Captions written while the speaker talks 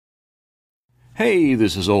Hey,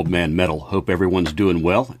 this is Old Man Metal. Hope everyone's doing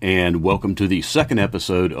well, and welcome to the second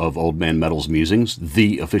episode of Old Man Metal's Musings,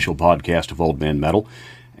 the official podcast of Old Man Metal.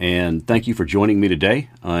 And thank you for joining me today,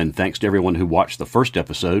 and thanks to everyone who watched the first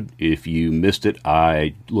episode. If you missed it,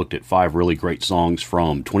 I looked at 5 really great songs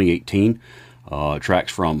from 2018,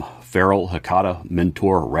 tracks from Feral, Hakata,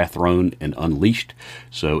 Mentor, Rathrone, and Unleashed.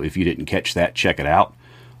 So if you didn't catch that, check it out.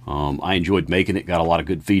 I enjoyed making it, got a lot of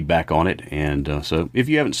good feedback on it, and so if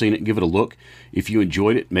you haven't seen it, give it a look. If you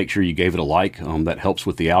enjoyed it, make sure you gave it a like. That helps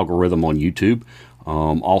with the algorithm on YouTube.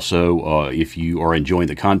 Also, if you are enjoying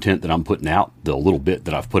the content that I'm putting out, the little bit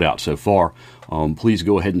that I've put out so far, please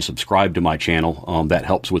go ahead and subscribe to my channel. That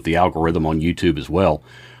helps with the algorithm on YouTube as well.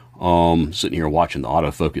 Sitting here watching the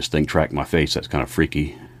autofocus thing track my face, that's kind of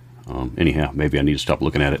freaky. Anyhow, maybe I need to stop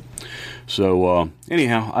looking at it. So,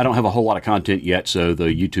 anyhow, I don't have a whole lot of content yet, so the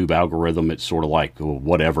YouTube algorithm, it's sort of like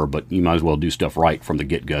whatever, but you might as well do stuff right from the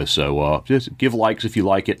get-go. So, just give likes if you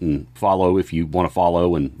like it, and follow if you want to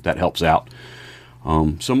follow, and that helps out.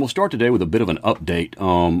 So we'll start today with a bit of an update.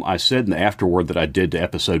 I said in the afterword that I did to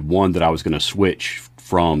episode 1 that I was going to switch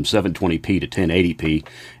from 720p to 1080p,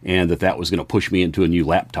 and that was going to push me into a new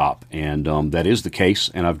laptop, and that is the case.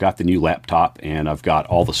 And I've got the new laptop, and I've got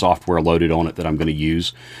all the software loaded on it that I'm going to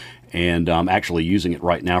use, and I'm actually using it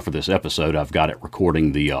right now for this episode. I've got it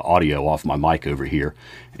recording the audio off my mic over here,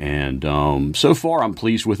 and so far I'm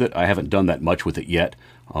pleased with it. I haven't done that much with it yet,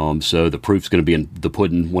 so the proof's going to be in the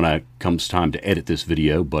pudding when it comes time to edit this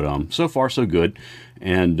video, but so far so good.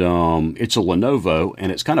 And it's a Lenovo,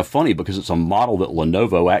 and it's kind of funny because it's a model that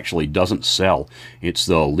Lenovo actually doesn't sell. It's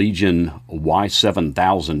the Legion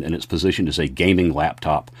Y7000, and it's positioned as a gaming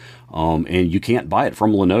laptop. And you can't buy it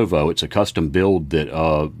from Lenovo. It's a custom build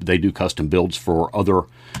that they do custom builds for other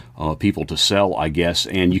people to sell, I guess.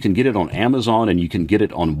 And you can get it on Amazon, and you can get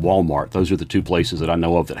it on Walmart. Those are the 2 places that I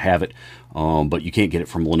know of that have it. But you can't get it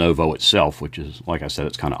from Lenovo itself, which is, like I said,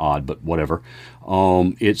 it's kind of odd, but whatever.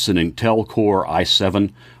 It's an Intel Core i7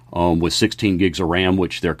 with 16 gigs of RAM,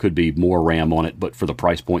 which there could be more RAM on it, but for the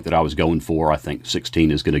price point that I was going for, I think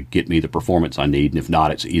 16 is going to get me the performance I need, and if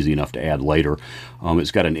not, it's easy enough to add later.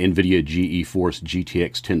 It's got an NVIDIA GeForce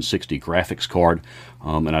GTX 1060 graphics card,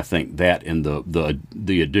 and I think that and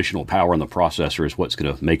the additional power in the processor is what's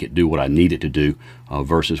going to make it do what I need it to do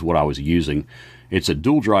versus what I was using. It's a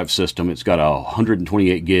dual drive system. It's got a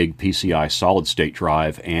 128 gig PCI solid state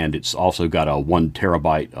drive, and it's also got a 1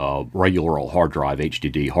 terabyte regular old hard drive,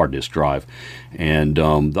 HDD hard disk drive. And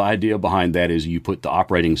the idea behind that is you put the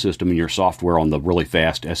operating system and your software on the really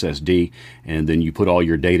fast SSD, and then you put all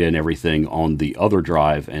your data and everything on the other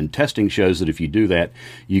drive. And testing shows that if you do that,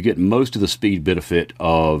 you get most of the speed benefit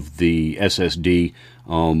of the SSD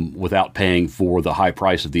without paying for the high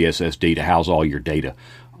price of the SSD to house all your data.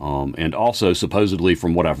 And also, supposedly,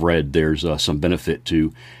 from what I've read, there's some benefit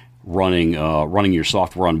to running your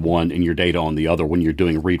software on one and your data on the other when you're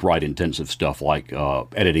doing read-write intensive stuff like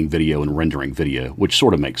editing video and rendering video, which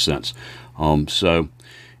sort of makes sense. So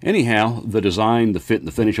anyhow, the design, the fit, and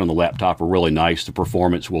the finish on the laptop are really nice. The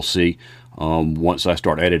performance we'll see once I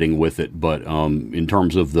start editing with it, but in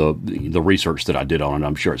terms of the research that I did on it,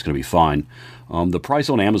 I'm sure it's going to be fine. The price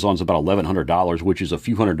on Amazon is about $1,100, which is a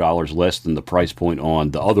few $100s less than the price point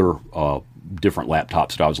on the other different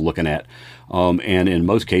laptops that I was looking at. And in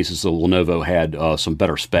most cases, the Lenovo had some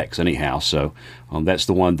better specs anyhow, so that's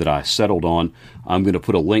the one that I settled on. I'm going to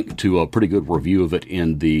put a link to a pretty good review of it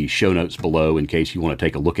in the show notes below in case you want to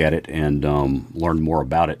take a look at it and learn more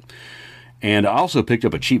about it. And I also picked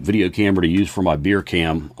up a cheap video camera to use for my beer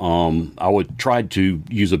cam. I tried to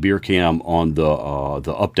use a beer cam on the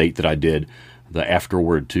update that I did, the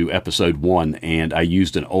afterward to episode 1, and I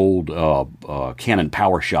used an old Canon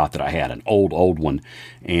PowerShot that I had, an old one,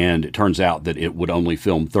 and it turns out that it would only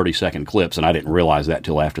film 30-second clips, and I didn't realize that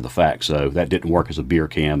till after the fact, so that didn't work as a beer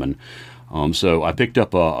cam, and so I picked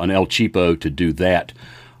up an El Cheapo to do that.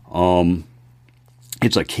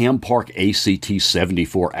 It's a Campark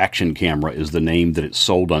ACT-74 action camera is the name that it's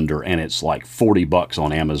sold under, and it's like $40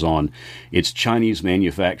 on Amazon. It's Chinese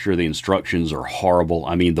manufacturer. The instructions are horrible.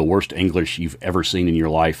 I mean, the worst English you've ever seen in your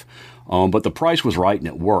life. But the price was right and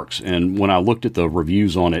it works. And when I looked at the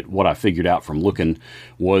reviews on it, what I figured out from looking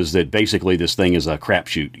was that basically this thing is a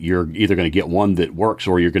crapshoot. You're either going to get one that works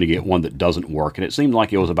or you're going to get one that doesn't work. And it seemed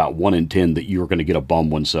like it was about 1 in 10 that you were going to get a bum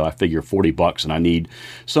one. So I figured $40 and I need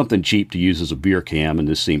something cheap to use as a beer cam, and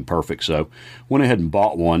this seemed perfect. So went ahead and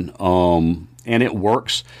bought one, and it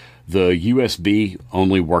works. The USB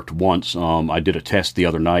only worked once. I did a test the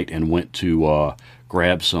other night and went to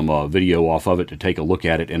grab some video off of it to take a look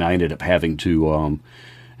at it, and I ended up having to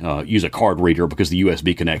use a card reader because the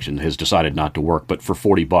USB connection has decided not to work. But for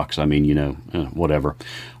 $40, I mean, whatever.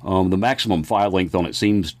 The maximum file length on it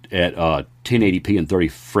seems at 1080p and 30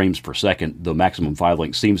 frames per second. The maximum file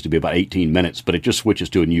length seems to be about 18 minutes, but it just switches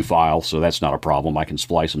to a new file, so that's not a problem. I can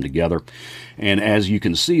splice them together. And as you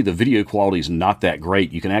can see, the video quality is not that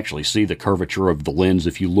great. You can actually see the curvature of the lens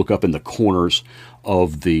if you look up in the corners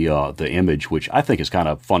of the image, which I think is kind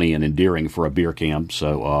of funny and endearing for a beer cam,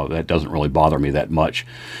 so that doesn't really bother me that much.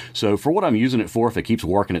 So for what I'm using it for, if it keeps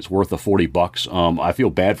working, it's worth the $40. I feel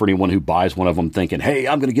bad for anyone who buys one of them thinking, hey,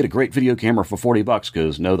 I'm going to get a great video camera for $40,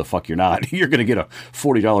 because no, the fuck you're not. You're going to get a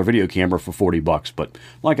 $40 video camera for $40. But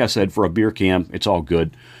like I said, for a beer cam, it's all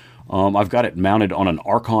good. I've got it mounted on an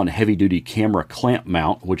Archon heavy-duty camera clamp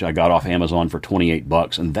mount, which I got off Amazon for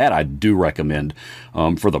 $28, and that I do recommend.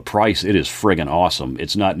 For the price, it is friggin' awesome.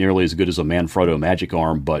 It's not nearly as good as a Manfrotto Magic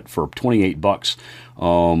Arm, but for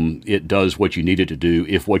 $28, it does what you need it to do,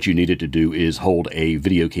 if what you need it to do is hold a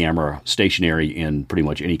video camera stationary in pretty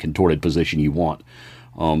much any contorted position you want.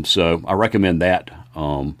 So I recommend that.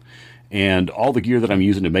 And all the gear that I'm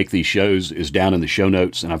using to make these shows is down in the show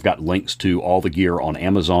notes, and I've got links to all the gear on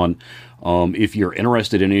Amazon. If you're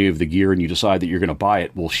interested in any of the gear and you decide that you're going to buy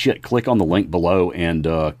it, well, shit, click on the link below and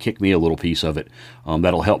kick me a little piece of it.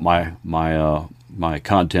 That'll help my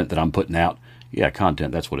content that I'm putting out. Yeah,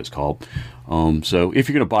 content, that's what it's called. So if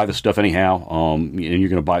you're going to buy the stuff anyhow, and you're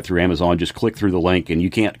going to buy it through Amazon, just click through the link, and you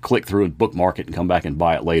can't click through and bookmark it and come back and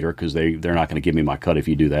buy it later, because they're not going to give me my cut if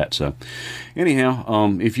you do that. So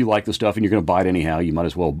anyhow, if you like the stuff and you're going to buy it anyhow, you might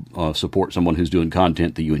as well support someone who's doing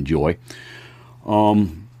content that you enjoy. I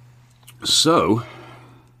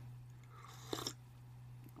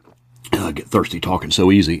get thirsty talking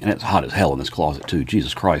so easy, and it's hot as hell in this closet too.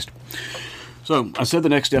 Jesus Christ. So I said the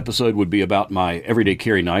next episode would be about my everyday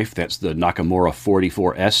carry knife. That's the Nakamura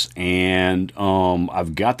 484S, and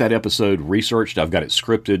I've got that episode researched. I've got it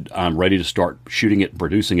scripted. I'm ready to start shooting it and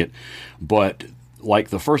producing it. But like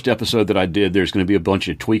the first episode that I did, there's going to be a bunch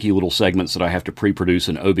of tweaky little segments that I have to pre-produce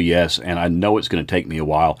in OBS, and I know it's going to take me a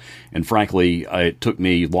while. And frankly, it took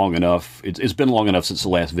me long enough. It's been long enough since the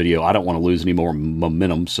last video. I don't want to lose any more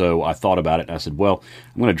momentum, so I thought about it, and I said, well,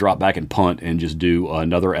 I'm going to drop back and punt and just do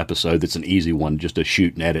another episode that's an easy one, just to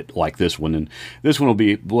shoot and edit like this one. And this one will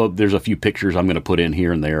be, well, there's a few pictures I'm going to put in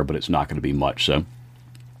here and there, but it's not going to be much.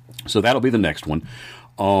 So that'll be the next one.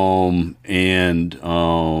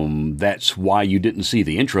 That's why you didn't see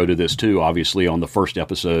the intro to this too. Obviously, on the first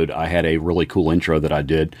episode, I had a really cool intro that I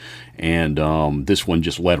did, and this one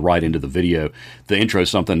just led right into the video. The intro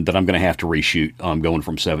is something that I'm going to have to reshoot. I'm going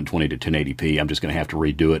from 720 to 1080p. I'm just going to have to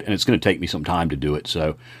redo it, and it's going to take me some time to do it.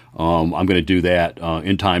 So I'm going to do that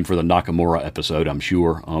in time for the Nakamura episode, I'm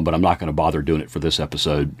sure, but I'm not going to bother doing it for this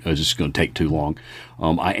episode. It's just going to take too long.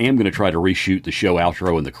 I am going to try to reshoot the show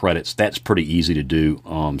outro and the credits. That's pretty easy to do,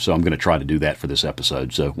 so I'm going to try to do that for this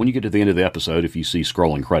episode. So when you get to the end of the episode, if you see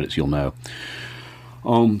scrolling credits, you'll know.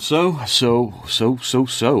 So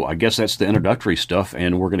I guess that's the introductory stuff,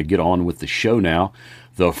 and we're going to get on with the show now.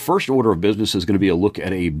 The first order of business is going to be a look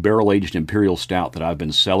at a barrel-aged Imperial Stout that I've been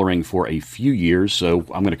cellaring for a few years, so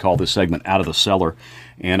I'm going to call this segment Out of the Cellar,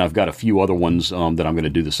 and I've got a few other ones that I'm going to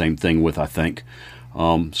do the same thing with, I think.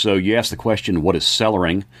 So you ask the question, what is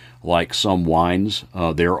cellaring? Like some wines,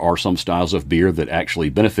 there are some styles of beer that actually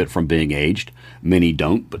benefit from being aged. Many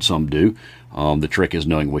don't, but some do. The trick is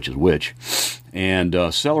knowing which is which. And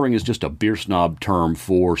cellaring is just a beer snob term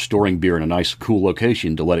for storing beer in a nice, cool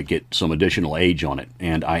location to let it get some additional age on it.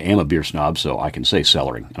 And I am a beer snob, so I can say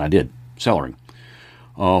cellaring. And I did. Cellaring.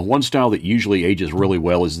 One style that usually ages really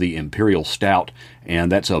well is the Imperial Stout, and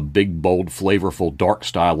that's a big, bold, flavorful, dark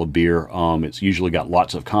style of beer. It's usually got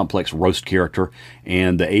lots of complex roast character,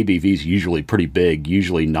 and the ABV is usually pretty big,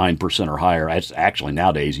 usually 9% or higher. It's actually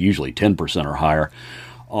nowadays usually 10% or higher.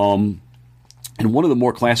 And one of the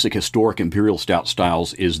more classic historic Imperial Stout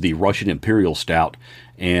styles is the Russian Imperial Stout,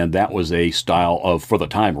 and that was a style of, for the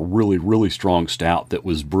time, a really, really strong stout that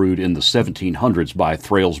was brewed in the 1700s by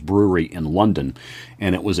Thrale's Brewery in London,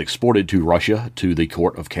 and it was exported to Russia, to the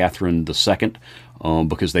court of Catherine II,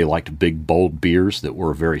 because they liked big, bold beers that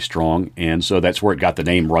were very strong, and so that's where it got the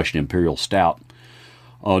name Russian Imperial Stout.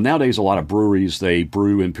 Nowadays, a lot of breweries, they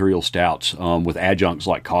brew Imperial Stouts with adjuncts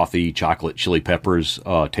like coffee, chocolate, chili peppers,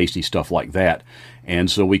 tasty stuff like that.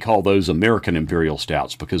 And so we call those American Imperial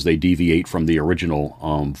Stouts because they deviate from the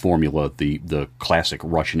original formula, the classic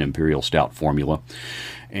Russian Imperial Stout formula.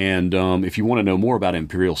 And if you want to know more about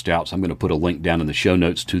Imperial Stouts, I'm going to put a link down in the show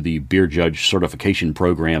notes to the Beer Judge Certification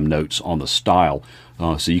Program notes on the style,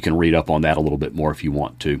 so you can read up on that a little bit more if you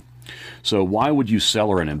want to. So why would you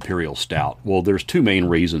cellar an imperial stout? Well, there's two main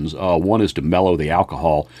reasons. One is to mellow the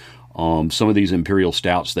alcohol. Some of these imperial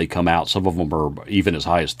stouts, they come out, some of them are even as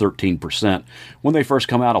high as 13%. When they first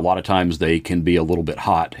come out, a lot of times they can be a little bit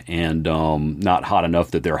hot, and not hot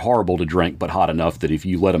enough that they're horrible to drink, but hot enough that if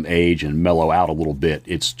you let them age and mellow out a little bit,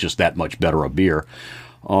 it's just that much better a beer.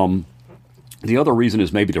 The other reason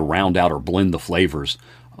is maybe to round out or blend the flavors.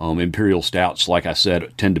 Imperial stouts, like I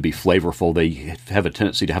said, tend to be flavorful. They have a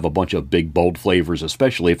tendency to have a bunch of big, bold flavors,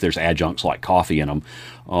 especially if there's adjuncts like coffee in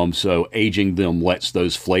them. So aging them lets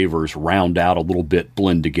those flavors round out a little bit,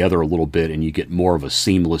 blend together a little bit, and you get more of a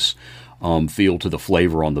seamless feel to the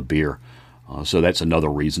flavor on the beer. So that's another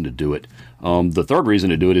reason to do it. The third reason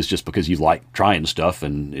to do it is just because you like trying stuff,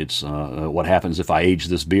 and it's what happens if I age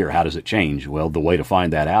this beer? How does it change? Well, the way to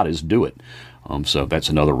find that out is do it. So that's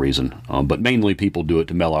another reason. But mainly people do it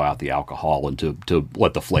to mellow out the alcohol and to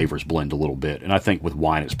let the flavors blend a little bit. And I think with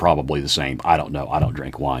wine it's probably the same. I don't know. I don't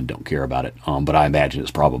drink wine, don't care about it. But I imagine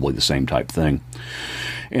it's probably the same type thing.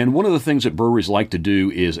 And one of the things that breweries like to do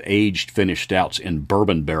is aged finished stouts in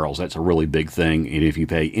bourbon barrels. That's a really big thing. And if you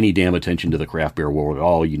pay any damn attention to the craft beer world at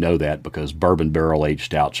all, you know that, because bourbon barrel aged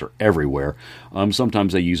stouts are everywhere.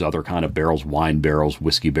 Sometimes they use other kind of barrels, wine barrels,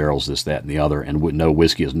 whiskey barrels, this, that, and the other. And no,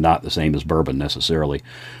 whiskey is not the same as bourbon necessarily.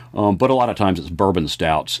 But a lot of times it's bourbon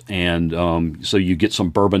stouts. And so you get some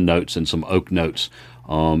bourbon notes and some oak notes.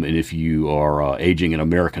 And if you are aging in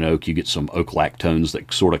American oak, you get some oak lactones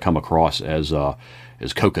that sort of come across as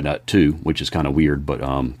coconut too, which is kind of weird, but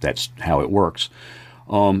that's how it works.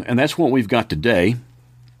 And that's what we've got today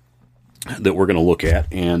that we're going to look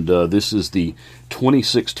at. And this is the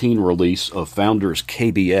 2016 release of Founders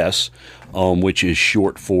KBS, which is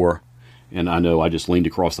short for, and I know I just leaned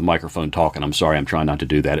across the microphone talking. I'm sorry, I'm trying not to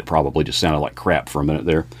do that. It probably just sounded like crap for a minute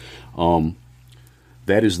there.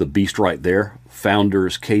 That is the beast right there,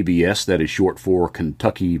 Founders KBS. That is short for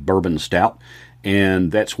Kentucky Bourbon Stout.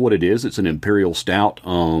 And that's what it is. It's an imperial stout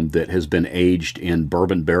that has been aged in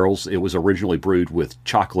bourbon barrels. It was originally brewed with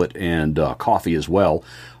chocolate and coffee as well.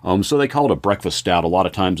 So they call it a breakfast stout. A lot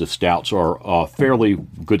of times if stouts are fairly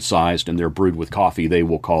good sized and they're brewed with coffee, they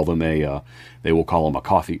will call them a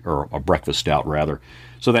coffee or a breakfast stout rather.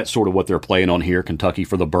 So that's sort of what they're playing on here. Kentucky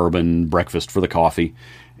for the bourbon, breakfast for the coffee.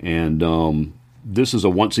 And this is a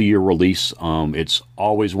once a year release. It's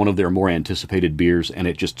always one of their more anticipated beers, and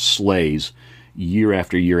it just slays year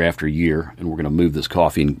after year after year. And we're going to move this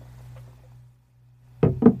coffee and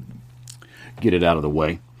get it out of the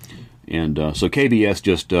way. And so KBS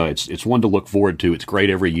just it's one to look forward to. It's great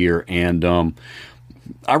every year, and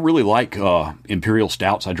I really like imperial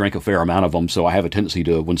stouts. I drink a fair amount of them, so I have a tendency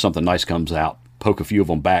to, when something nice comes out, poke a few of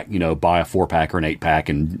them back, buy a 4-pack or an 8-pack,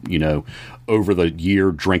 and over the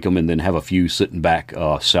year drink them, and then have a few sitting back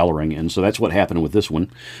cellaring. And so that's what happened with this one.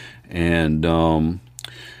 And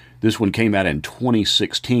this one came out in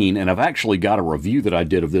 2016, and I've actually got a review that I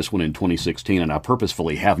did of this one in 2016, and I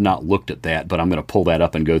purposefully have not looked at that, but I'm going to pull that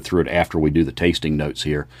up and go through it after we do the tasting notes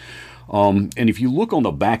here. And if you look on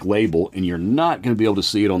the back label, and you're not going to be able to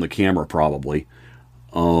see it on the camera probably,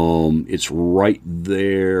 it's right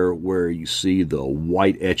there where you see the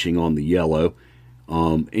white etching on the yellow.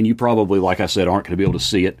 And you probably, like I said, aren't going to be able to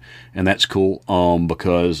see it, and that's cool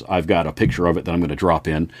because I've got a picture of it that I'm going to drop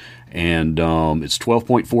in, and it's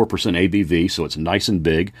 12.4% ABV, so it's nice and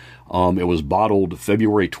big. It was bottled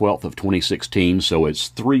February 12th of 2016, so it's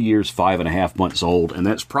 3 years, 5.5 months old, and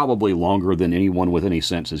that's probably longer than anyone with any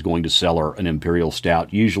sense is going to cellar an imperial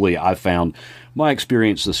stout. Usually I've found, my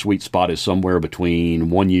experience, the sweet spot is somewhere between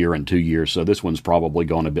 1 year and 2 years, so this one's probably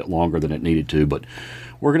gone a bit longer than it needed to, but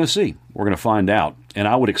we're going to see. We're going to find out. And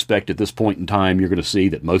I would expect at this point in time, you're going to see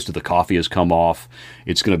that most of the coffee has come off.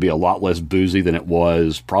 It's going to be a lot less boozy than it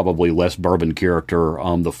was, probably less bourbon character.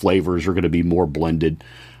 The flavors are going to be more blended,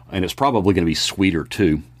 and it's probably going to be sweeter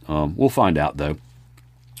too. We'll find out though.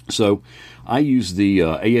 So I use the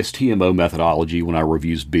ASTMO methodology when I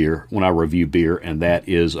review beer, and that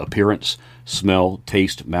is appearance, smell,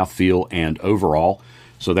 taste, mouthfeel, and overall.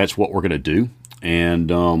 So that's what we're going to do.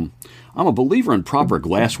 And I'm a believer in proper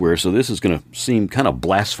glassware, so this is going to seem kind of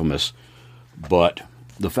blasphemous, but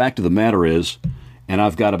the fact of the matter is, and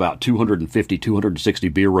I've got about 250, 260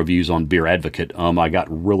 beer reviews on Beer Advocate. I got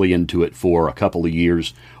really into it for a couple of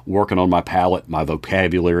years, working on my palate, my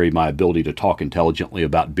vocabulary, my ability to talk intelligently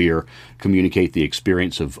about beer, communicate the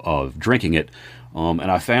experience of drinking it. And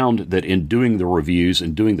I found that in doing the reviews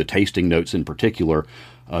and doing the tasting notes in particular,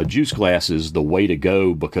 juice glass is the way to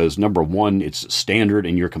go because, number one, it's standard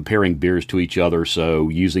and you're comparing beers to each other, so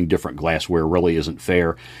using different glassware really isn't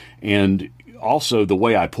fair. And also, the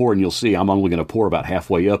way I pour, and you'll see I'm only going to pour about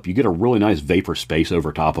halfway up, you get a really nice vapor space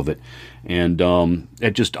over top of it. And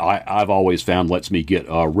it just, I've always found lets me get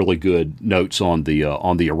really good notes on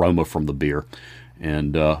the aroma from the beer.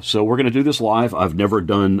 And so we're going to do this live. I've never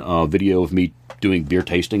done a video of me doing beer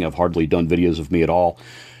tasting. I've hardly done videos of me at all.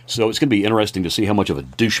 So it's going to be interesting to see how much of a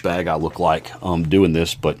douchebag I look like doing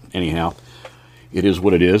this. But anyhow, it is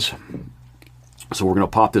what it is. So we're going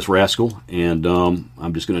to pop this rascal, and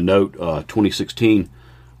I'm just going to note 2016.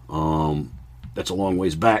 That's a long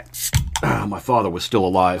ways back. My father was still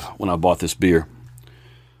alive when I bought this beer,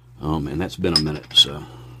 and that's been a minute. So,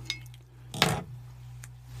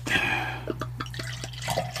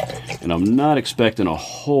 and I'm not expecting a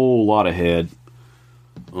whole lot of head.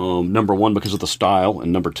 Number one, because of the style,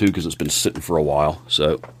 and number two, because it's been sitting for a while.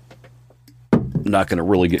 So, I'm not going to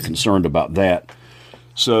really get concerned about that.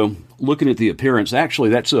 So, looking at the appearance, actually,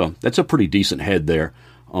 that's a pretty decent head there,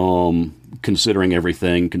 considering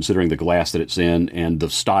everything, considering the glass that it's in, and the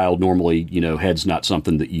style. Normally, head's not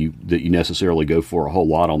something that you necessarily go for a whole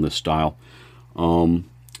lot on this style.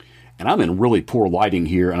 And I'm in really poor lighting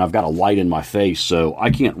here, and I've got a light in my face, so I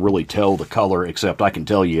can't really tell the color, except I can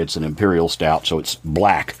tell you it's an Imperial Stout, so it's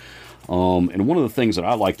black. And one of the things that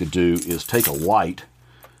I like to do is take a light,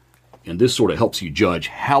 and this sort of helps you judge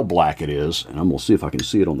how black it is. And I'm going to see if I can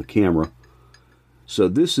see it on the camera. So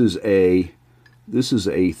this is a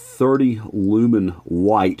 30 lumen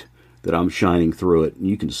white that I'm shining through it. And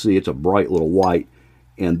you can see it's a bright little white.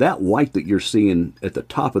 And that white that you're seeing at the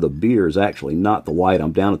top of the beer is actually not the white.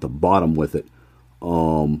 I'm down at the bottom with it.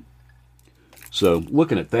 So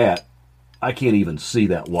looking at that, I can't even see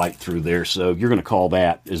that white through there. So you're going to call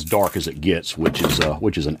that as dark as it gets, which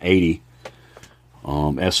is an 80.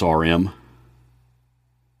 SRM.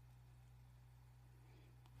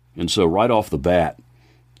 And so right off the bat,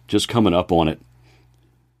 just coming up on it,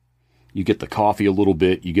 you get the coffee a little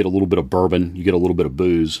bit, you get a little bit of bourbon, you get a little bit of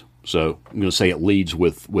booze. So I'm going to say it leads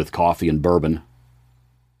with coffee and bourbon.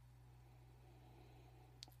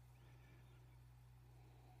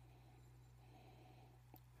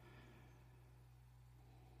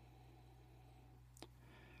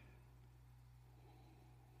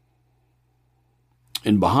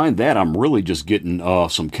 And behind that, I'm really just getting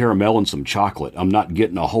some caramel and some chocolate. I'm not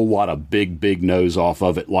getting a whole lot of big nose off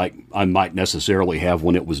of it like I might necessarily have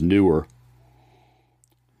when it was newer.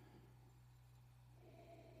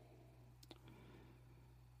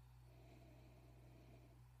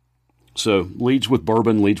 So leads with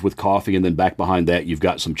bourbon, leads with coffee, and then back behind that, you've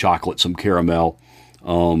got some chocolate, some caramel.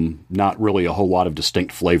 Not really a whole lot of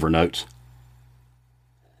distinct flavor notes.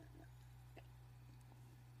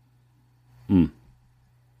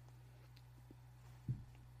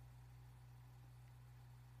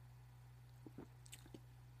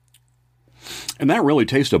 And that really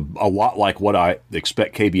tastes a lot like what I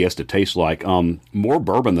expect KBS to taste like. More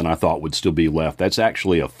bourbon than I thought would still be left. That's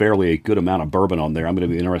actually a fairly good amount of bourbon on there. I'm going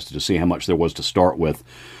to be interested to see how much there was to start with.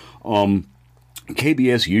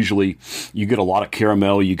 KBS, usually you get a lot of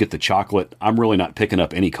caramel, you get the chocolate. I'm really not picking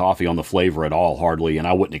up any coffee on the flavor at all, hardly, and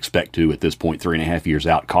I wouldn't expect to at this point, 3.5 years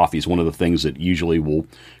out. Coffee is one of the things that usually will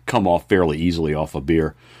come off fairly easily off a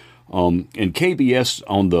beer. And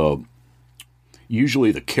KBS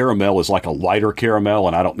usually the caramel is like a lighter caramel,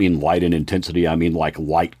 and I don't mean light in intensity. I mean like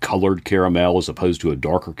light-colored caramel as opposed to a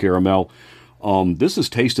darker caramel. This is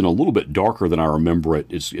tasting a little bit darker than I remember it.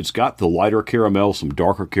 It's got the lighter caramel, some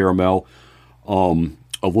darker caramel,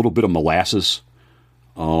 a little bit of molasses,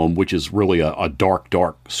 which is really a dark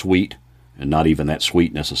sweet, and not even that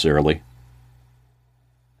sweet necessarily.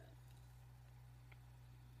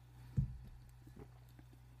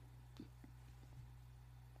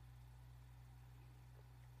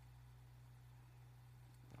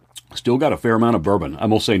 Still got a fair amount of bourbon. I'm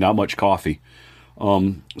going to say not much coffee.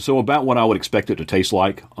 So about what I would expect it to taste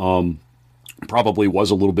like. Probably was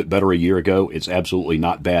a little bit better a year ago. It's absolutely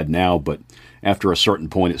not bad now, but after a certain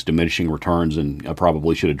point, it's diminishing returns, and I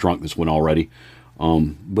probably should have drunk this one already.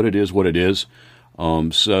 But it is what it is.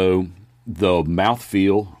 So the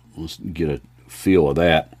mouthfeel, let's get a feel of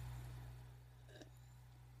that.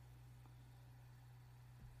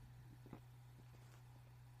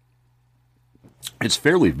 It's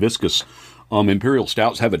fairly viscous. Imperial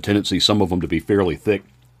Stouts have a tendency, some of them, to be fairly thick.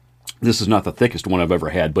 This is not the thickest one I've ever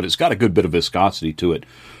had, but it's got a good bit of viscosity to it.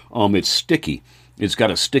 It's sticky. It's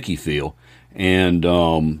got a sticky feel. And,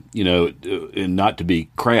 and not to be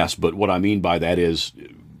crass, but what I mean by that is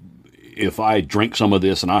if I drink some of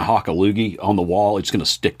this and I hawk a loogie on the wall, it's going to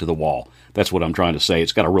stick to the wall. That's what I'm trying to say.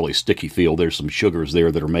 It's got a really sticky feel. There's some sugars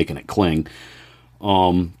there that are making it cling.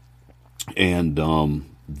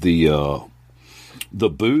 The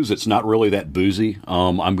booze, it's not really that boozy.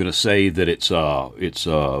 I'm going to say that it's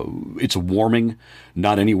warming,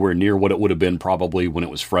 not anywhere near what it would have been probably when it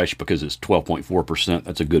was fresh, because it's 12.4%.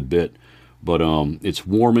 That's a good bit, but it's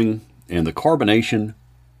warming, and the carbonation.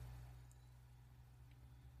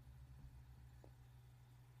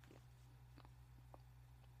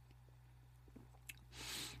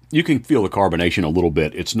 You can feel the carbonation a little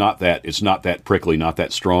bit. It's not that prickly, not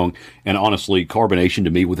that strong. And honestly, carbonation to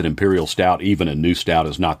me with an Imperial Stout, even a new stout,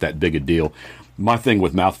 is not that big a deal. My thing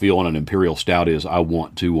with mouthfeel on an Imperial Stout is I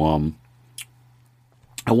want to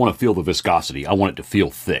feel the viscosity. I want it to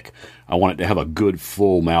feel thick. I want it to have a good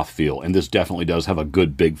full mouthfeel, and this definitely does have a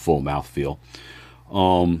good big full mouthfeel.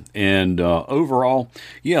 Overall,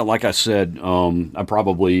 yeah, like I said, I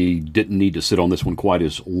probably didn't need to sit on this one quite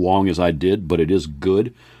as long as I did, but it is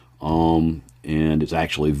good. And it's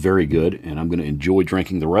actually very good, and I'm going to enjoy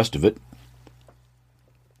drinking the rest of it.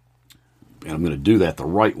 And I'm going to do that the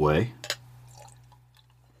right way.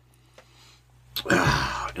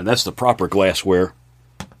 And that's the proper glassware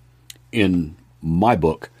in my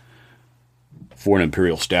book for an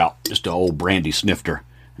Imperial Stout, just an old brandy snifter.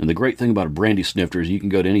 And the great thing about a brandy snifter is you can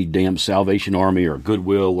go to any damn Salvation Army or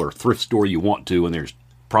Goodwill or thrift store you want to, and there's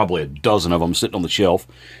probably a dozen of them sitting on the shelf,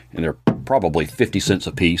 and they're probably 50 cents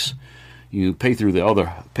a piece. You pay through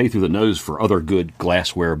the nose for other good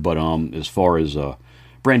glassware, but as far as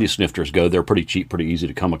brandy snifters go, they're pretty cheap, pretty easy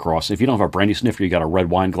to come across. If you don't have a brandy snifter, you got a red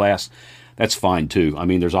wine glass, that's fine too. I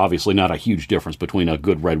mean, there's obviously not a huge difference between a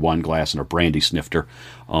good red wine glass and a brandy snifter,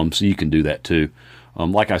 so you can do that too.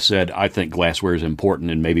 Like I said, I think glassware is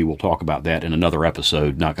important, and maybe we'll talk about that in another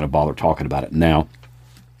episode. Not going to bother talking about it now.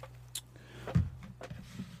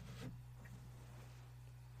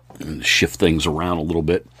 And shift things around a little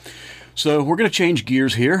bit. So we're going to change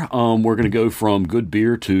gears here. We're going to go from good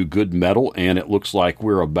beer to good metal, and it looks like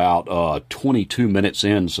we're about 22 minutes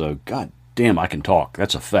in, so god damn, I can talk.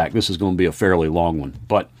 That's a fact. This is going to be a fairly long one,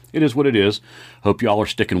 but it is what it is. Hope y'all are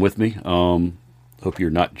sticking with me. Hope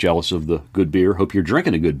you're not jealous of the good beer. Hope you're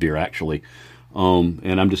drinking a good beer, actually.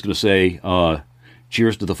 And I'm just going to say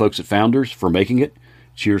cheers to the folks at Founders for making it.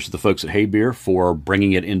 Cheers to the folks at Hey Beer for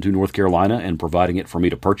bringing it into North Carolina and providing it for me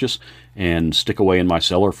to purchase and stick away in my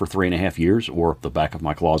cellar for 3.5 years, or the back of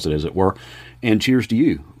my closet, as it were. And cheers to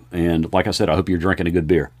you. And like I said, I hope you're drinking a good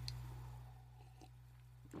beer.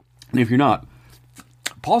 And if you're not,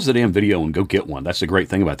 pause the damn video and go get one. That's the great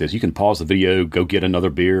thing about this. You can pause the video, go get another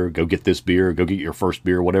beer, go get this beer, go get your first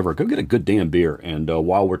beer, whatever. Go get a good damn beer. And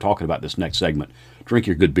while we're talking about this next segment, drink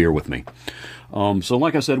your good beer with me. So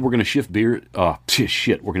like I said, we're going to shift beer. We're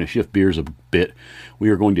going to shift beers a bit. We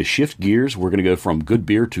are going to shift gears. We're going to go from good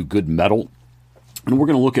beer to good metal. And we're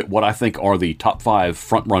going to look at what I think are the top 5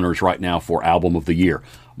 front runners right now for album of the year.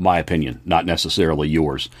 My opinion, not necessarily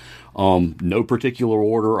yours. No particular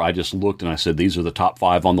order. I just looked and I said, these are the top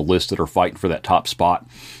 5 on the list that are fighting for that top spot.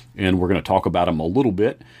 And we're going to talk about them a little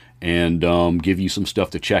bit and give you some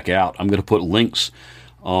stuff to check out. I'm going to put links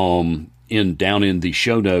down in the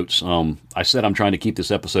show notes. I said I'm trying to keep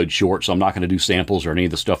this episode short, so I'm not going to do samples or any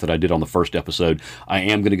of the stuff that I did on the first episode. I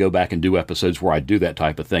am going to go back and do episodes where I do that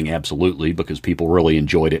type of thing, absolutely, because people really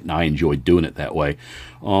enjoyed it, and I enjoyed doing it that way.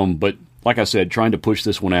 But like I said, trying to push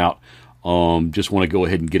this one out. Just want to go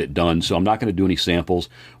ahead and get it done, so I'm not going to do any samples.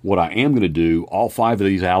 What I am going to do, all 5 of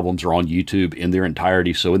these albums are on YouTube in their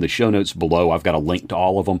entirety, so in the show notes below, I've got a link to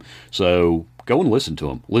all of them, so go and listen to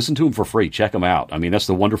them. Listen to them for free. Check them out. I mean, that's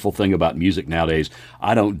the wonderful thing about music nowadays.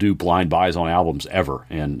 I don't do blind buys on albums ever,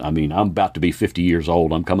 and I mean, I'm about to be 50 years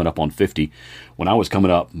old. I'm coming up on 50. When I was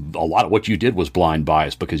coming up, a lot of what you did was blind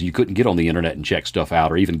buys because you couldn't get on the internet and check stuff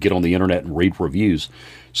out or even get on the internet and read reviews.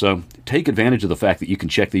 So take advantage of the fact that you can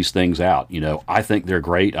check these things out. You know, I think they're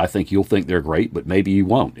great. I think you'll think they're great, but maybe you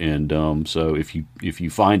won't. And so if you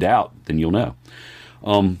find out, then you'll know.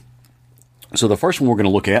 So the first one we're going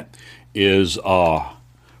to look at is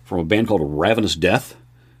from a band called Ravenous Death.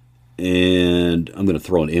 And I'm going to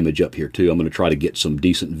throw an image up here too. I'm going to try to get some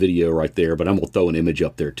decent video right there, but I'm going to throw an image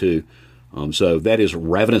up there too. So that is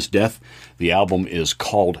Ravenous Death. The album is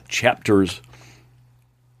called Chapters.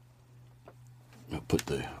 I'll put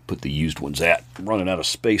the used ones at. I'm running out of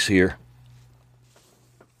space here.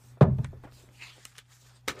 I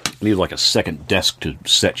need like a second desk to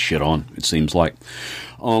set shit on, it seems like.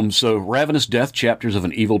 So Ravenous Death, Chapters of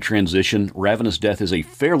an Evil Transition. Ravenous Death is a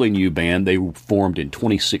fairly new band. They were formed in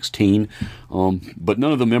 2016, but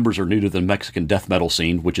none of the members are new to the Mexican death metal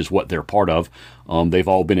scene, which is what they're part of. They've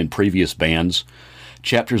all been in previous bands.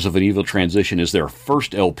 Chapters of an Evil Transition is their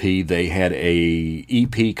first LP. They had a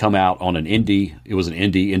EP come out on an indie. It was an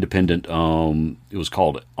indie independent. It was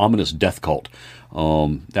called Ominous Death Cult.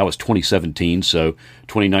 That was 2017. So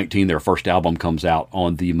 2019, their first album comes out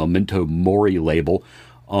on the Memento Mori label.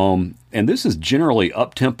 And this is generally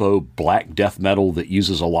up-tempo black death metal that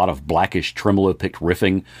uses a lot of blackish tremolo-picked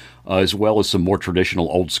riffing, as well as some more traditional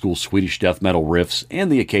old-school Swedish death metal riffs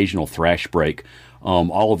and the occasional thrash break.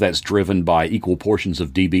 All of that's driven by equal portions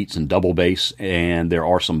of D-beats and double bass, and there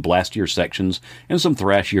are some blastier sections and some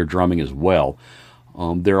thrashier drumming as well.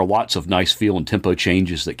 There are lots of nice feel and tempo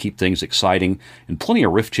changes that keep things exciting, and plenty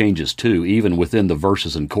of riff changes too, even within the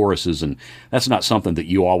verses and choruses, and that's not something that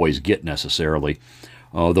you always get necessarily.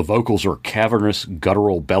 The vocals are cavernous,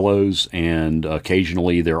 guttural bellows, and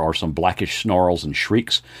occasionally there are some blackish snarls and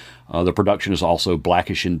shrieks. The production is also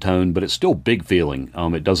blackish in tone, but it's still big feeling.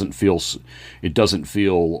 It doesn't feel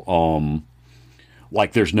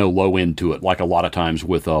like there's no low end to it, like a lot of times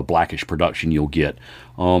with blackish production you'll get.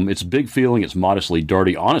 It's big feeling. It's modestly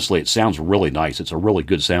dirty. Honestly, it sounds really nice. It's a really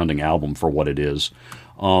good sounding album for what it is.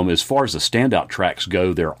 As far as the standout tracks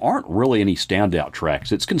go, there aren't really any standout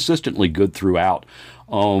tracks. It's consistently good throughout.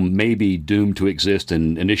 Maybe Doomed to Exist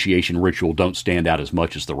and Initiation Ritual don't stand out as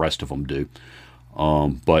much as the rest of them do.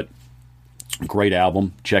 But great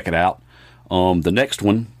album. Check it out. The next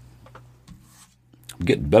one, I'm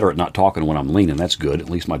getting better at not talking when I'm leaning. That's good. At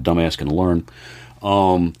least my dumbass can learn.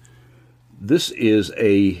 This is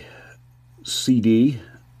a CD,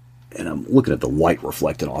 and I'm looking at the light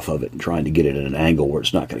reflecting off of it and trying to get it at an angle where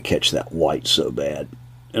it's not going to catch that light so bad.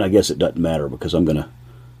 And I guess it doesn't matter because I'm going to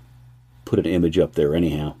put an image up there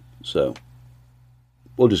anyhow. So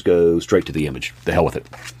we'll just go straight to the image. The hell with it.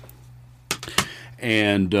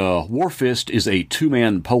 And Warfist is a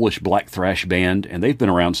two-man Polish black thrash band, and they've been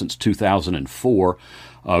around since 2004.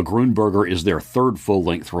 Grunberger is their third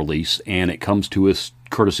full-length release, and it comes to us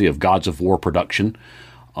courtesy of Gods of War production.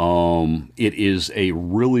 It is a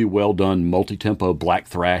really well-done multi-tempo black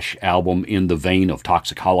thrash album in the vein of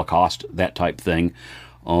Toxic Holocaust, that type thing.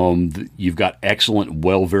 You've got excellent,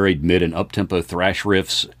 well-varied mid and up-tempo thrash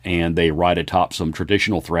riffs, and they ride atop some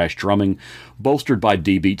traditional thrash drumming, bolstered by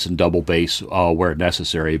D-beats and double bass where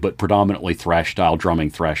necessary, but predominantly thrash-style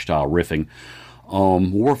drumming, thrash-style riffing.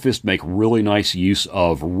 Warfist make really nice use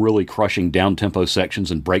of really crushing down-tempo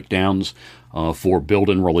sections and breakdowns for build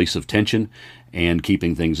and release of tension and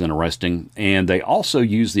keeping things interesting. And they also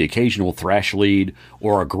use the occasional thrash lead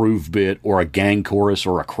or a groove bit or a gang chorus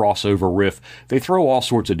or a crossover riff. They throw all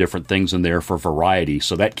sorts of different things in there for variety,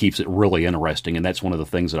 so that keeps it really interesting, and that's one of the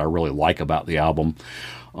things that I really like about the album.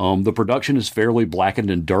 The production is fairly blackened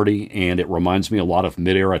and dirty, and it reminds me a lot of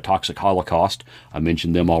mid-era Toxic Holocaust. I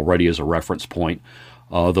mentioned them already as a reference point.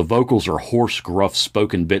 The vocals are hoarse, gruff,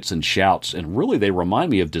 spoken bits and shouts, and really they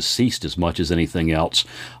remind me of Deceased as much as anything else.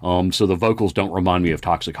 So the vocals don't remind me of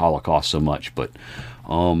Toxic Holocaust so much, but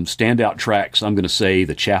standout tracks, I'm going to say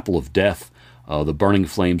The Chapel of Death, The Burning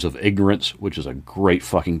Flames of Ignorance, which is a great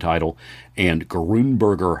fucking title, and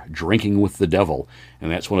Grunberger, Drinking with the Devil.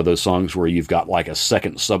 And that's one of those songs where you've got like a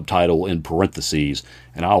second subtitle in parentheses,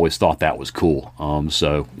 and I always thought that was cool.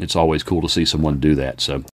 So it's always cool to see someone do that,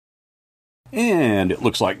 so... And it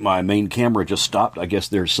looks like my main camera just stopped. I guess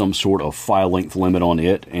there's some sort of file length limit on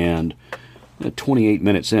it, and 28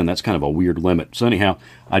 minutes in, that's kind of a weird limit. So anyhow,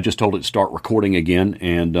 I just told it to start recording again,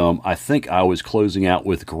 and I think I was closing out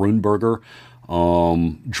with Grunberger,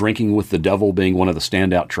 Drinking with the Devil being one of the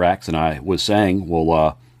standout tracks, and I was saying,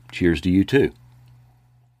 well, cheers to you too.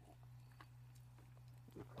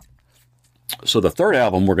 So the third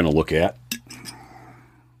album we're going to look at,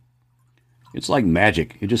 it's like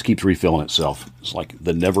magic. It just keeps refilling itself. It's like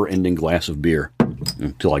the never-ending glass of beer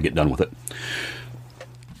until I get done with it.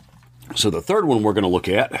 So the third one we're going to look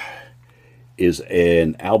at is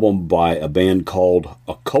an album by a band called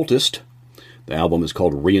Occultist. The album is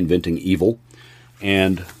called Reinventing Evil.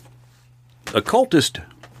 And Occultist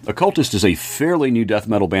is a fairly new death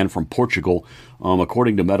metal band from Portugal.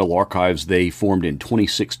 According to Metal Archives, they formed in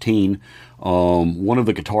 2016. One of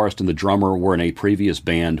the guitarist and the drummer were in a previous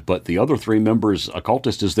band, but the other three members,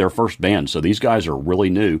 Occultist is their first band, so these guys are really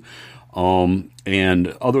new.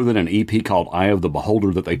 And other than an EP called Eye of the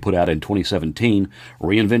Beholder that they put out in 2017,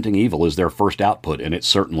 Reinventing Evil is their first output, and it's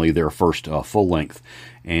certainly their first full length.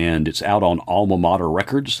 And it's out on Alma Mater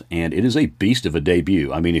Records, and it is a beast of a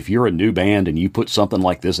debut. I mean, if you're a new band and you put something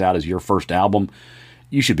like this out as your first album,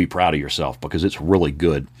 you should be proud of yourself because it's really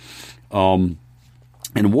good. And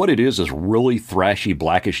what it is really thrashy,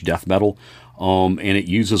 blackish death metal, and it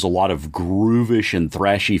uses a lot of groovish and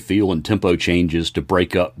thrashy feel and tempo changes to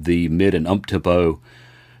break up the mid and up-tempo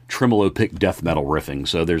tremolo pick death metal riffing.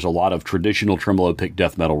 So there's a lot of traditional tremolo pick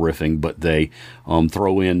death metal riffing, but they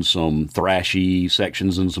throw in some thrashy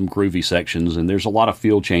sections and some groovy sections, and there's a lot of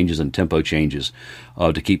feel changes and tempo changes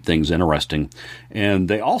to keep things interesting. And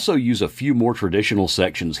they also use a few more traditional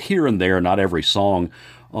sections here and there, not every song.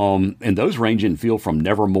 And those range in feel from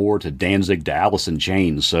Nevermore to Danzig to Alice in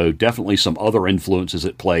Chains. So definitely some other influences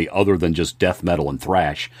at play other than just death metal and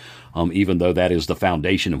thrash, even though that is the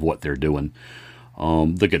foundation of what they're doing.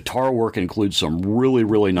 The guitar work includes some really,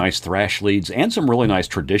 really nice thrash leads and some really nice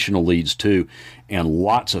traditional leads too, and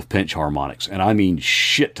lots of pinch harmonics. And I mean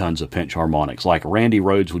shit tons of pinch harmonics. Like Randy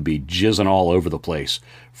Rhoads would be jizzing all over the place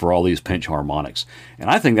for all these pinch harmonics. And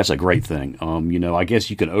I think that's a great thing. I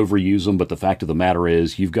guess you can overuse them, but the fact of the matter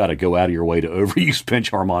is you've got to go out of your way to overuse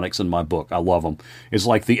pinch harmonics in my book. I love them. It's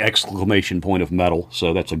like the exclamation point of metal,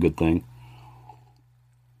 so that's a good thing.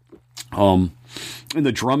 In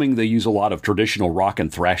the drumming, they use a lot of traditional rock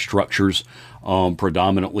and thrash structures.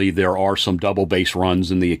 Predominantly, there are some double bass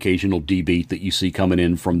runs and the occasional D beat that you see coming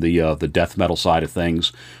in from the death metal side of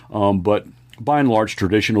things. But by and large,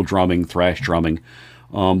 traditional drumming, thrash drumming.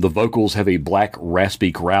 The vocals have a black,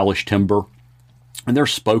 raspy, growlish timbre, and they're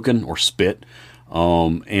spoken or spit.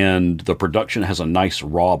 And the production has a nice,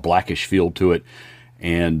 raw, blackish feel to it.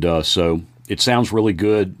 And so it sounds really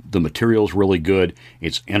good. The material's really good.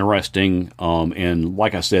 It's interesting. And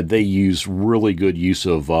like I said, they use really good use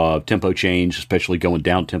of tempo change, especially going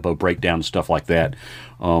down tempo, breakdown, stuff like that.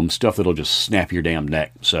 Stuff that'll just snap your damn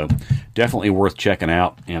neck. So definitely worth checking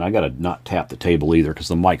out. And I got to not tap the table either because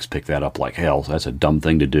the mics pick that up like hell. So that's a dumb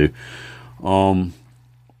thing to do. In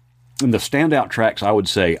the standout tracks, I would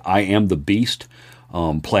say I Am the Beast,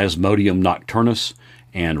 Plasmodium Nocturnus,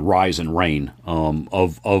 and Rise and Rain.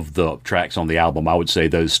 Of the tracks on the album, I would say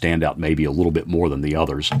those stand out maybe a little bit more than the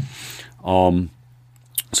others.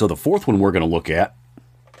 So the fourth one we're going to look at,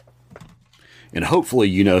 and hopefully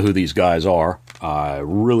you know who these guys are. I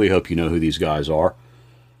really hope you know who these guys are.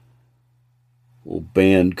 A little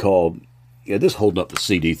band called... this holding up the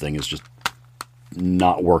CD thing is just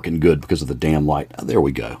not working good because of the damn light. Oh, there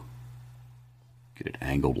we go. Get it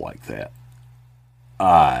angled like that.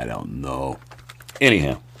 I don't know.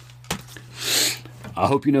 Anyhow, I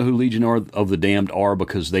hope you know who Legion of the Damned are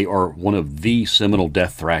because they are one of the seminal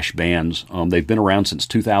death thrash bands. They've been around since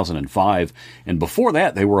 2005, and before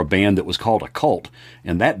that they were a band that was called Occult,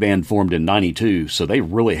 and that band formed in 92, so they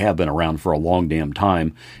really have been around for a long damn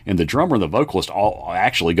time. And the drummer and the vocalist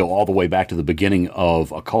actually go all the way back to the beginning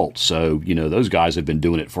of Occult, so those guys have been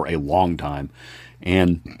doing it for a long time.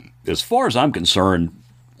 And as far as I'm concerned,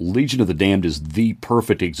 Legion of the Damned is the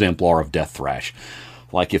perfect exemplar of death thrash.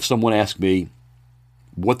 Like, if someone asked me,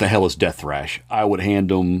 what the hell is death thrash? I would hand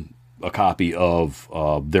them a copy of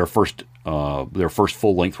their first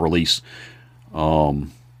full-length release,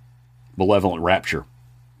 Malevolent Rapture.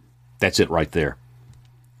 That's it right there.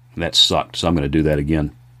 And that sucked, so I'm going to do that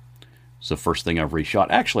again. It's the first thing I've reshot.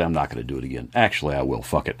 Actually, I'm not going to do it again. Actually, I will.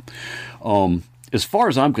 Fuck it. As far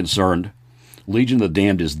as I'm concerned, Legion of the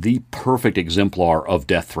Damned is the perfect exemplar of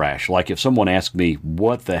death thrash. Like, if someone asked me,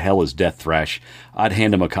 what the hell is death thrash, I'd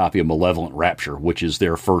hand them a copy of Malevolent Rapture, which is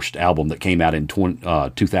their first album that came out in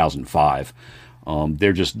 2005.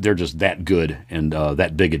 They're just that good and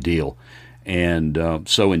that big a deal. And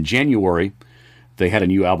so in January, they had a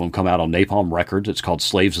new album come out on Napalm Records. It's called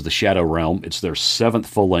Slaves of the Shadow Realm. It's their 7th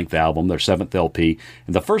full-length album, their 7th LP,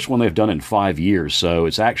 and the first one they've done in 5 years, so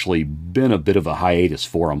it's actually been a bit of a hiatus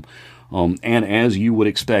for them. And as you would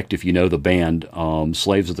expect if you know the band,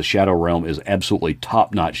 Slaves of the Shadow Realm is absolutely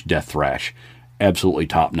top-notch death thrash. Absolutely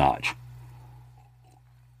top-notch.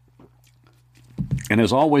 And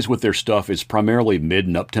as always with their stuff, it's primarily mid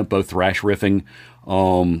and up-tempo thrash riffing,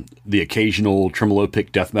 the occasional tremolo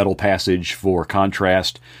pick death metal passage for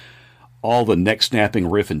contrast, all the neck-snapping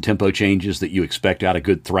riff and tempo changes that you expect out of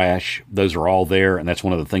good thrash. Those are all there, and that's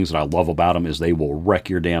one of the things that I love about them is they will wreck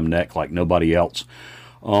your damn neck like nobody else.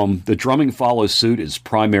 The drumming follows suit, is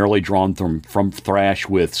primarily drawn from thrash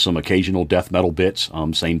with some occasional death metal bits,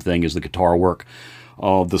 same thing as the guitar work.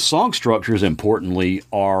 The song structures, importantly,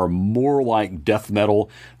 are more like death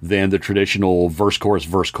metal than the traditional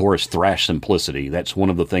verse-chorus thrash simplicity. That's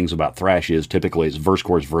one of the things about thrash is typically it's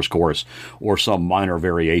verse-chorus, or some minor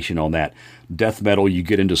variation on that. Death metal, you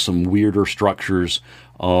get into some weirder structures,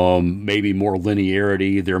 maybe more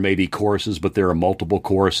linearity. There may be choruses, but there are multiple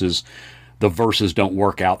choruses. The verses don't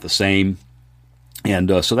work out the same.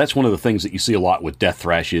 And so that's one of the things that you see a lot with death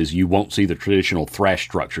thrash is you won't see the traditional thrash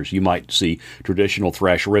structures. You might see traditional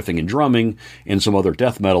thrash riffing and drumming and some other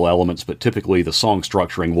death metal elements, but typically the song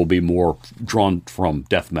structuring will be more drawn from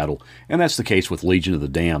death metal. And that's the case with Legion of the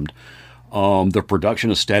Damned. The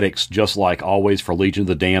production aesthetics, just like always for Legion of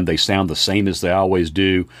the Damned, they sound the same as they always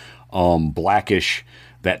do. Blackish,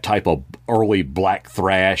 that type of early black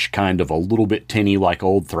thrash, kind of a little bit tinny like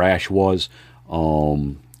old thrash was.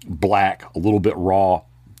 Black, a little bit raw,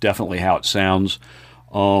 definitely how it sounds.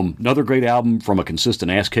 Another great album from a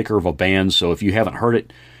consistent ass kicker of a band, so if you haven't heard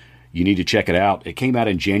it, you need to check it out. It came out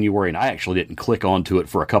in January, and I actually didn't click onto it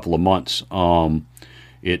for a couple of months.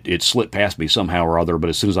 It slipped past me somehow or other, but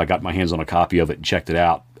as soon as I got my hands on a copy of it and checked it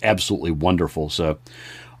out, absolutely wonderful. So,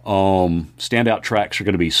 standout tracks are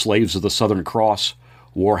going to be Slaves of the Southern Cross,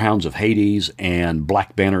 Warhounds of Hades, and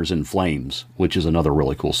Black Banners in Flames, which is another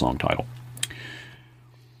really cool song title.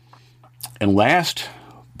 And last,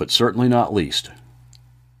 but certainly not least,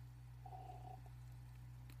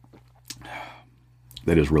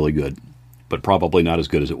 that is really good, but probably not as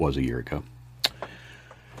good as it was a year ago.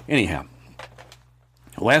 Anyhow,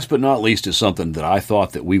 last but not least is something that I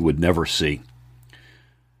thought that we would never see.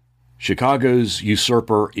 Chicago's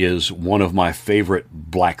Usurper is one of my favorite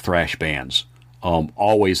black thrash bands.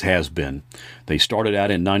 Always has been. They started out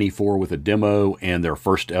in 94 with a demo, and their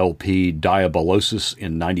first LP, Diabolosis,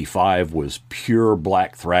 in 95 was pure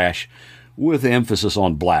black thrash with emphasis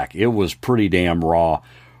on black. It was pretty damn raw,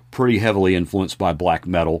 pretty heavily influenced by black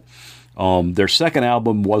metal. Their second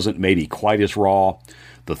album wasn't maybe quite as raw.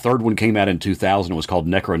 The third one came out in 2000. It was called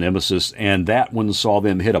Necronemesis, and that one saw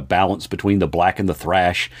them hit a balance between the black and the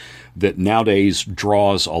thrash that nowadays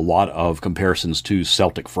draws a lot of comparisons to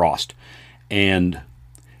Celtic Frost. And,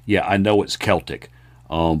 yeah, I know it's Celtic,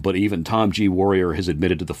 but even Tom G. Warrior has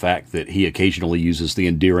admitted to the fact that he occasionally uses the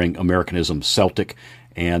endearing Americanism Celtic,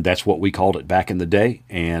 and that's what we called it back in the day,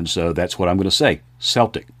 and so that's what I'm going to say,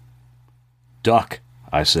 Celtic. Duck,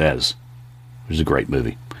 I says. It was a great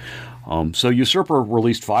movie. So Usurper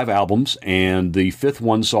released 5 albums, and the 5th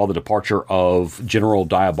one saw the departure of General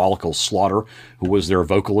Diabolical Slaughter, who was their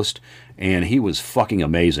vocalist, and he was fucking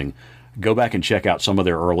amazing. Go back and check out some of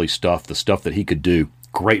their early stuff, the stuff that he could do.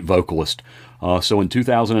 Great vocalist. So in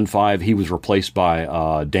 2005, he was replaced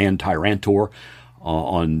by Dan Tyrantor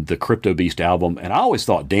on the Crypto Beast album, and I always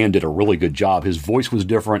thought Dan did a really good job. His voice was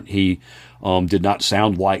different. He did not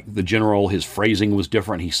sound like the General. His phrasing was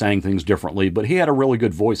different. He sang things differently, but he had a really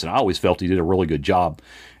good voice, and I always felt he did a really good job,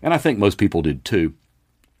 and I think most people did too.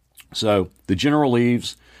 So the General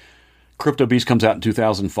leaves. Crypto Beast comes out in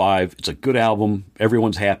 2005. It's a good album.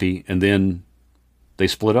 Everyone's happy. And then they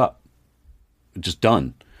split up. Just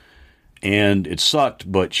done. And it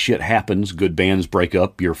sucked, but shit happens. Good bands break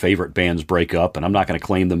up. Your favorite bands break up. And I'm not going to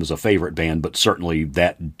claim them as a favorite band, but certainly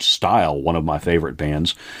that style, one of my favorite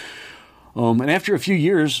bands. And after a few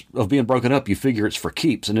years of being broken up, you figure it's for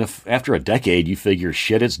keeps. And if after a decade you figure,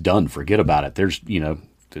 shit, it's done. Forget about it.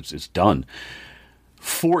 It's done.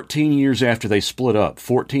 14 years after they split up,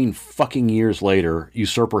 14 fucking years later,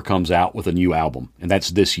 Usurper comes out with a new album, and that's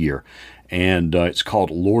this year. And it's called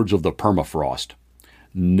Lords of the Permafrost.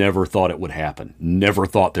 Never thought it would happen. Never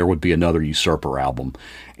thought there would be another Usurper album.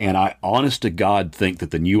 And I, honest to God, think that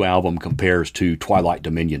the new album compares to Twilight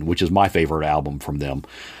Dominion, which is my favorite album from them.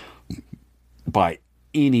 By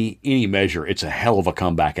any measure, it's a hell of a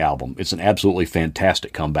comeback album. It's an absolutely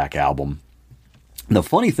fantastic comeback album. The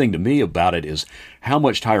funny thing to me about it is how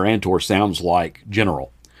much Tyrantor sounds like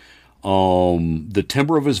General. The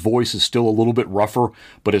timbre of his voice is still a little bit rougher,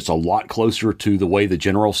 but it's a lot closer to the way the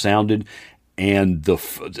General sounded, and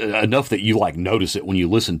enough that you notice it when you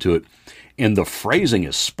listen to it. And the phrasing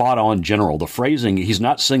is spot on General. The phrasing, he's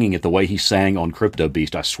not singing it the way he sang on Crypto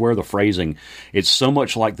Beast. I swear the phrasing, it's so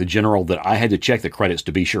much like the General that I had to check the credits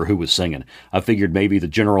to be sure who was singing. I figured maybe the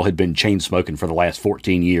General had been chain smoking for the last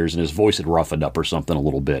 14 years and his voice had roughened up or something a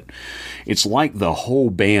little bit. It's like the whole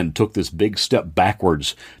band took this big step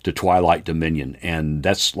backwards to Twilight Dominion. And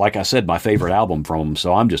that's, like I said, my favorite album from them.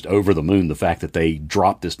 So I'm just over the moon the fact that they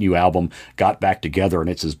dropped this new album, got back together, and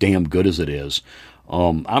it's as damn good as it is.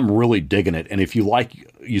 I'm really digging it, and if you like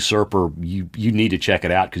Usurper, you need to check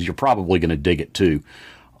it out because you're probably going to dig it too.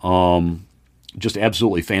 Just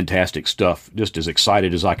absolutely fantastic stuff. Just as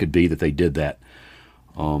excited as I could be that they did that.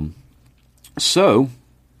 So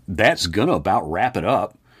that's gonna about wrap it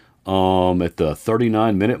up. At the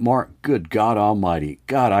 39-minute mark. Good God Almighty,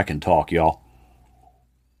 God, I can talk, y'all.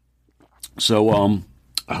 So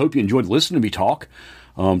I hope you enjoyed listening to me talk.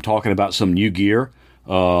 Talking about some new gear.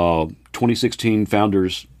 2016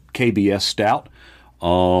 Founders KBS Stout.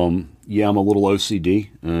 Yeah, I'm a little OCD,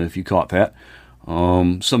 if you caught that.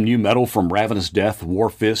 Some new metal from Ravenous Death,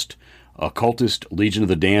 Warfist, Occultist, Legion of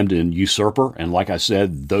the Damned, and Usurper. And like I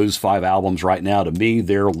said, those 5 albums right now, to me,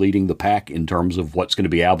 they're leading the pack in terms of what's going to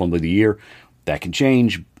be album of the year. That can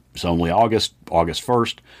change. It's only August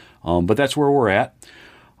 1st. But that's where we're at.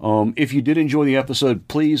 If you did enjoy the episode,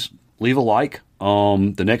 please leave a like.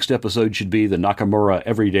 The next episode should be the Nakamura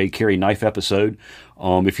Everyday Carry Knife episode.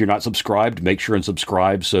 If you're not subscribed, make sure and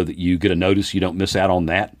subscribe so that you get a notice. You don't miss out on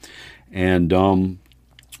that. And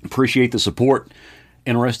appreciate the support.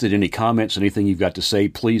 Interested in any comments, anything you've got to say,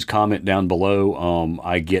 please comment down below.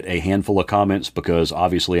 I get a handful of comments because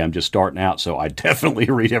obviously I'm just starting out, so I definitely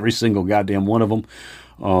read every single goddamn one of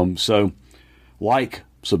them. So like,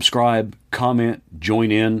 subscribe, comment,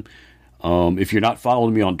 join in. If you're not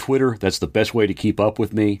following me on Twitter, that's the best way to keep up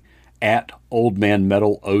with me, at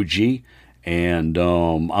OldManMetalOG. And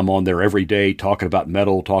I'm on there every day talking about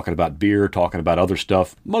metal, talking about beer, talking about other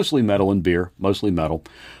stuff, mostly metal and beer, mostly metal.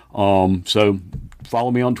 So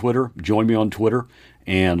follow me on Twitter, join me on Twitter,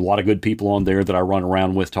 and a lot of good people on there that I run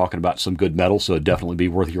around with talking about some good metal, so it'd definitely be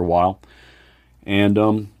worth your while.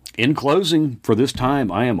 And in closing, for this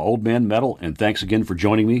time, I am Old Man Metal, and thanks again for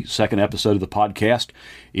joining me. Second episode of the podcast.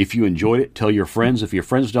 If you enjoyed it, tell your friends. If your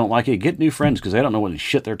friends don't like it, get new friends, because they don't know what the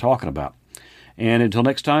shit they're talking about. And until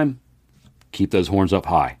next time, keep those horns up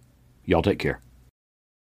high. Y'all take care.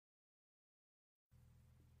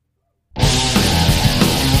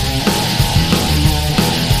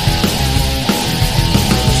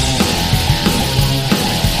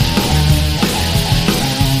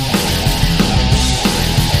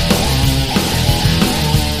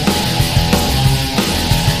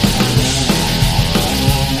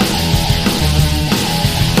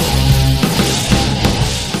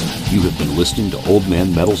 You have been listening to Old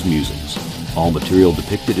Man Metal's Musings. All material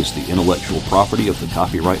depicted is the intellectual property of the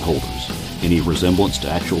copyright holders. Any resemblance to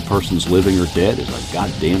actual persons living or dead is a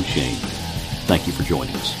goddamn shame. Thank you for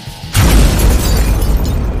joining us.